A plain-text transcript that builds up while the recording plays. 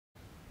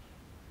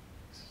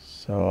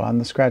So on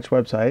the Scratch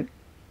website,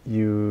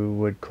 you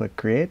would click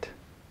Create.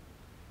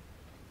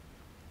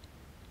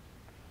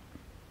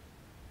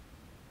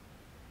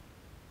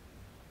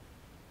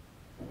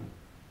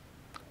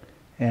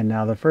 And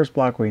now the first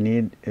block we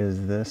need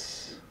is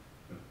this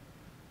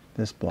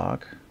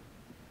block.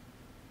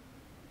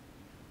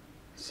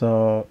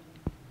 So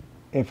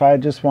if I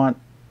just want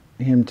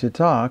him to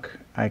talk,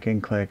 I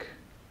can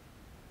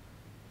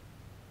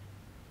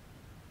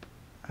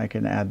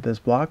add this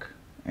block,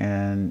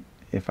 and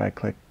if I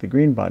click the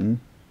green button,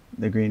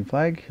 the green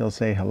flag, he'll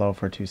say hello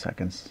for 2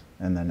 seconds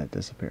and then it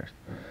disappears.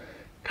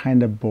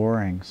 Kind of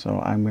boring, so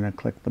I'm going to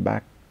click the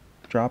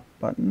backdrop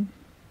button.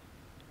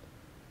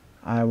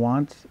 I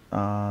want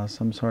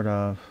some sort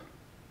of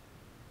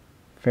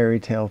fairy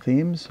tale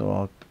theme, so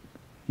I'll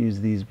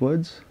use these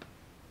woods,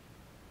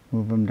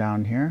 move them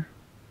down here,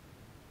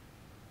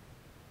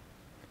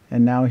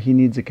 and now he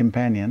needs a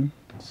companion,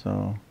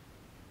 so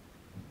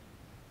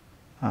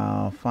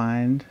I'll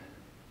find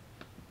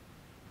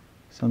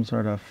some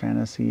sort of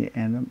fantasy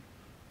anim.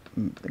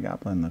 The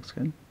goblin looks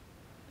good.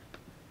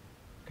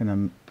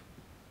 Gonna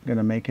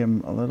make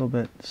him a little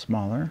bit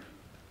smaller.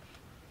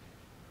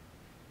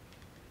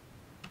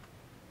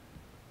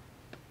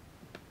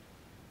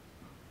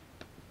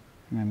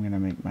 And I'm gonna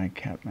make my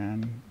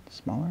Catman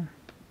smaller.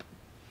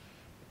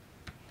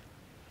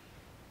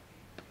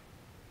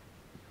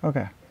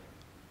 Okay.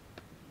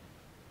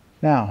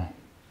 Now,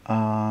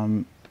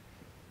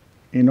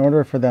 in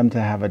order for them to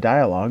have a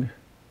dialogue,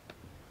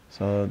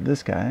 so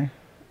this guy,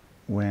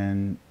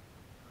 when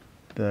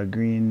the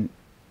green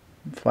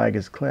flag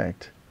is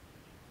clicked,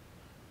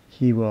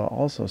 he will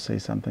also say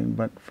something,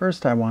 but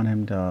first I want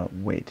him to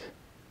wait.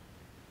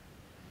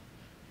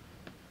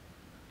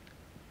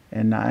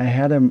 And I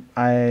had him,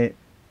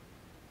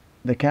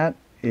 the cat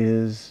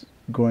is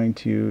going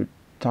to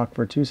talk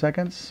for 2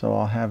 seconds, so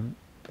I'll have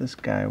this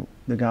guy,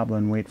 the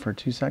goblin, wait for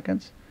 2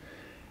 seconds,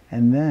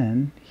 and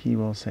then he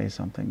will say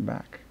something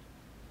back.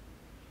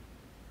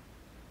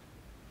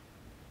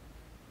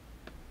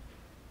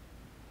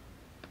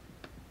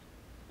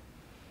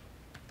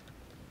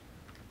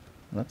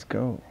 Let's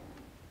go.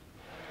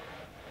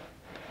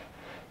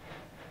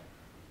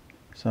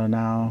 So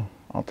now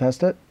I'll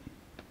test it.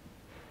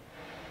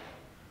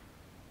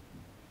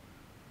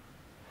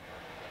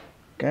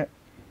 Okay.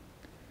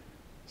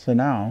 So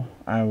now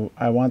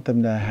I want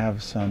them to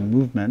have some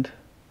movement.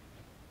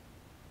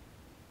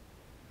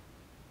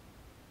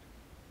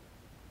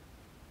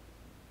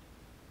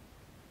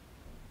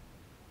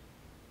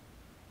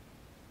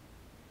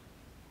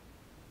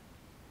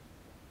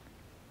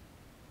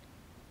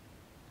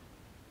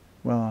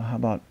 Well, how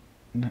about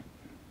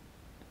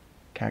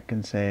cat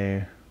can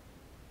say,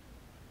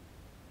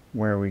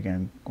 where are we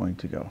going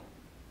to go?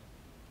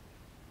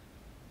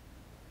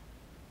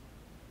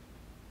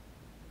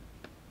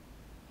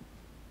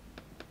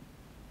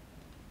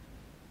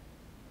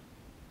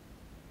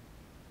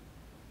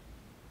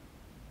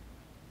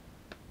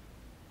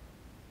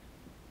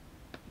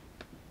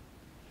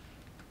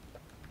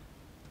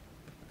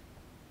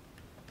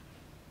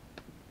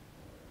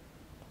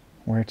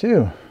 Where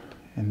to?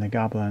 And the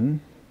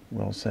goblin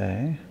will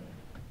say,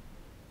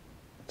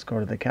 let's go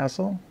to the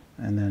castle,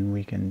 and then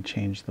we can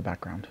change the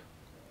background.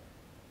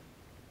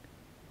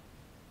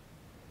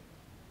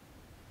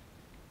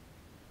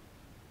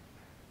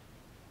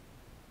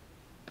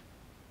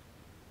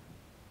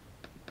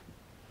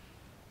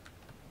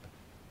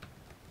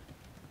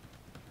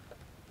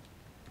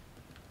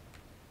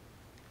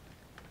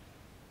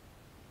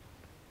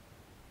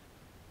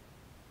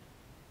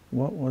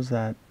 What was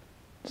that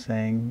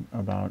saying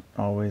about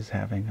always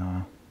having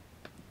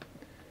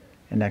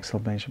an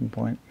exclamation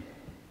point?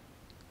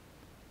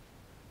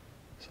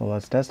 So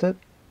let's test it.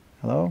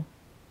 Hello?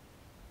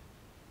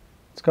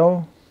 Let's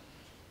go.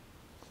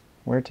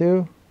 Where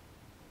to?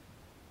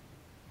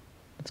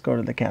 Let's go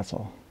to the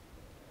castle.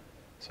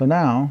 So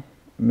now,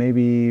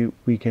 maybe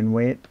we can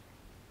wait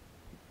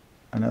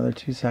another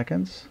 2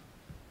 seconds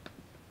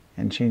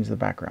and change the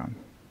background.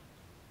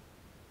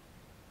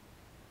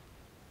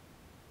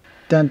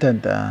 Dun dun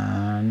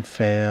dun,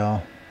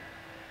 fail.